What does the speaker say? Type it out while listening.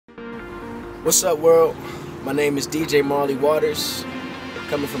What's up, world? My name is DJ Marley Waters,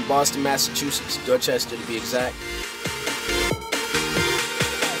 coming from Boston, Massachusetts, Dorchester to be exact.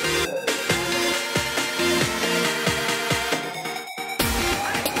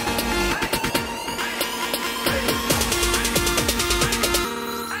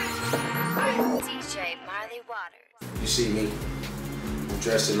 DJ Marley Waters. You see me, I'm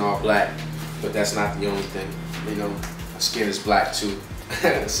dressed in all black, but that's not the only thing. You know, my skin is black too.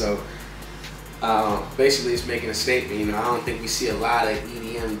 So basically it's making a statement. You know, I don't think we see a lot of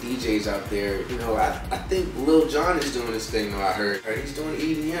EDM DJs out there. You know, I think Lil Jon is doing this thing, though. I heard he's doing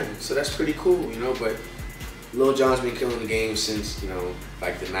EDM, so that's pretty cool, you know. But Lil Jon's been killing the game since, you know,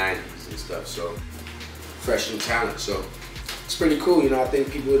 like the 90s and stuff, so fresh new talent, so it's pretty cool. You know, I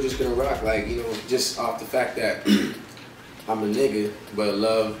think people are just gonna rock, like, you know, just off the fact that I'm a nigga, but I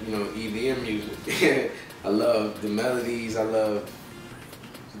love, you know, EDM music. I love the melodies, I love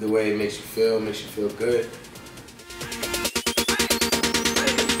the way it makes you feel good.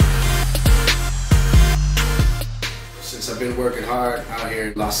 Since I've been working hard out here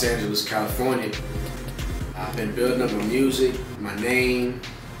in Los Angeles, California, I've been building up my music, my name,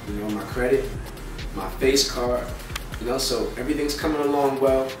 you know, my credit, my face card, you know, so everything's coming along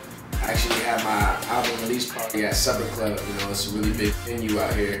well. I actually had my album release party at Supper Club. You know, it's a really big venue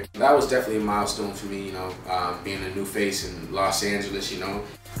out here. That was definitely a milestone for me, you know, being a new face in Los Angeles, you know.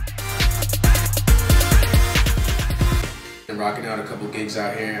 And rocking out a couple gigs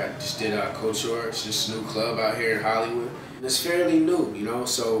out here. I just did Couture. It's just a new club out here in Hollywood. And it's fairly new, you know,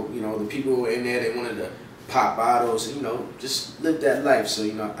 so, you know, the people who were in there, they wanted to pop bottles and, you know, just live that life. So,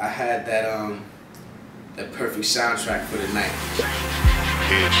 you know, I had that, that perfect soundtrack for the night.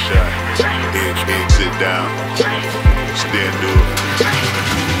 Headshot, head, sit down, stand up,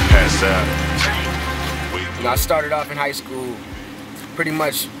 pass out. You know, I started off in high school pretty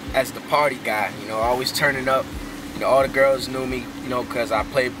much as the party guy, you know, always turning up. You know, all the girls knew me, you know, because I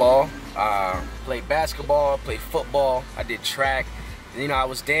played ball, played basketball, played football, I did track. And, you know, I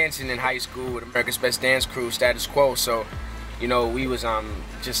was dancing in high school with America's Best Dance Crew, Status Quo, so, you know, we was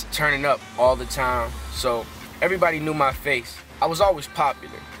just turning up all the time. So everybody knew my face. I was always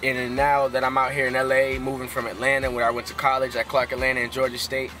popular, and now that I'm out here in LA, moving from Atlanta, where I went to college at Clark Atlanta and Georgia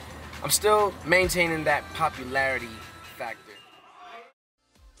State, I'm still maintaining that popularity factor.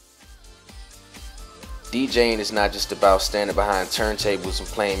 DJing is not just about standing behind turntables and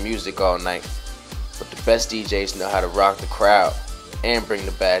playing music all night, but the best DJs know how to rock the crowd and bring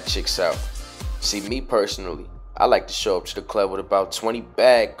the bad chicks out. See, me personally, I like to show up to the club with about 20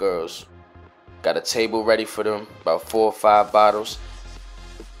 bad girls. Got a table ready for them, about 4 or 5 bottles.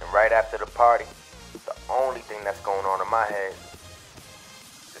 And right after the party, the only thing that's going on in my head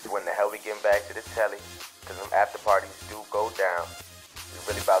is when the hell we getting back to the telly, because them after parties do go down. It's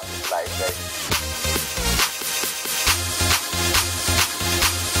really about this life, baby.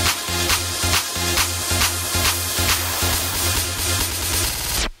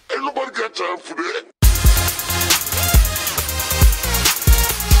 Ain't nobody got time for that.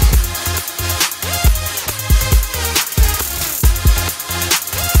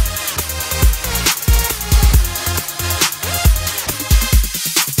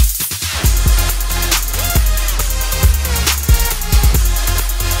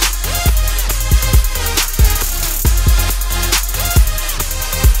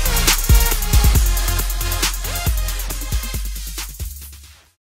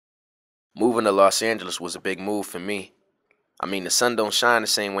 Moving to Los Angeles was a big move for me. I mean, the sun don't shine the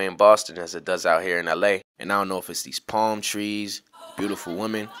same way in Boston as it does out here in LA. And I don't know if it's these palm trees, beautiful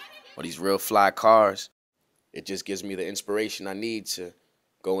women, or these real fly cars. It just gives me the inspiration I need to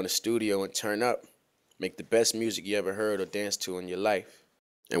go in the studio and turn up, make the best music you ever heard or danced to in your life.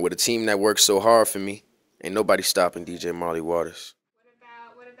 And with a team that works so hard for me, ain't nobody stopping DJ Marley Waters.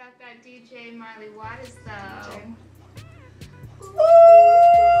 What about that DJ Marley Waters though?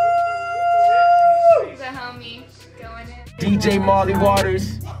 The homie going in. DJ Marley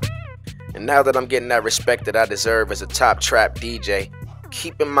Waters. And now that I'm getting that respect that I deserve as a top trap DJ,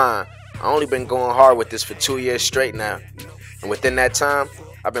 keep in mind, I only been going hard with this for 2 years straight now. And within that time,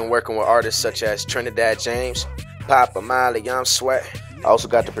 I've been working with artists such as Trinidad James, Papa Miley, Young Sweat. I also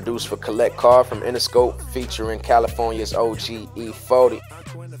got to produce for Collect Car from Interscope, featuring California's OG E40,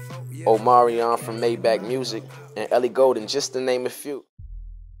 Omarion from Maybach Music, and Ellie Golden, just to name a few.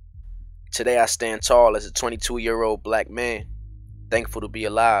 Today I stand tall as a 22-year-old black man, thankful to be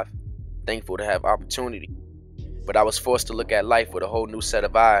alive, thankful to have opportunity. But I was forced to look at life with a whole new set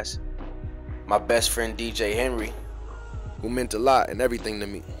of eyes. My best friend DJ Henry, who meant a lot and everything to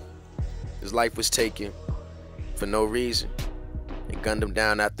me, his life was taken for no reason. They gunned him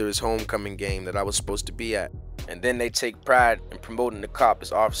down after his homecoming game that I was supposed to be at. And then they take pride in promoting the cop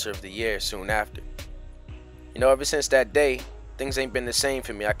as Officer of the Year soon after. You know, ever since that day, things ain't been the same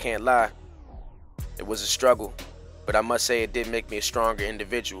for me, I can't lie. It was a struggle, but I must say it did make me a stronger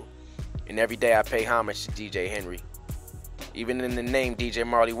individual. And every day I pay homage to DJ Henry. Even in the name DJ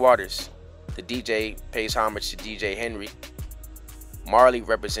Marley Waters, the DJ pays homage to DJ Henry. Marley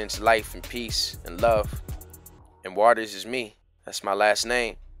represents life and peace and love. And Waters is me. That's my last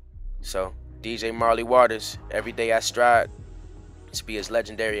name. So, DJ Marley Waters, every day I strive to be as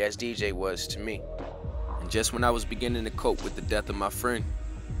legendary as DJ was to me. And just when I was beginning to cope with the death of my friend,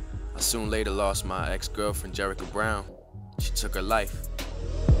 I soon later lost my ex-girlfriend, Jerica Brown. She took her life.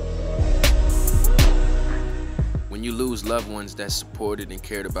 When you lose loved ones that supported and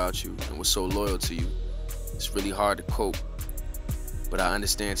cared about you and were so loyal to you, it's really hard to cope. But I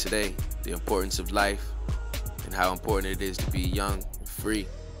understand today the importance of life and how important it is to be young and free.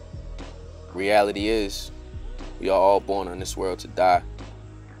 Reality is, we are all born on this world to die.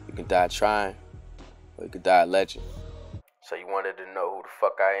 You can die trying, or you can die a legend. So you wanted to know who the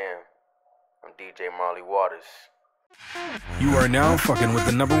fuck I am. I'm DJ Marley Waters. You are now fucking with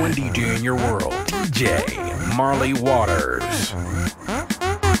the #1 DJ in your world, DJ Marley Waters.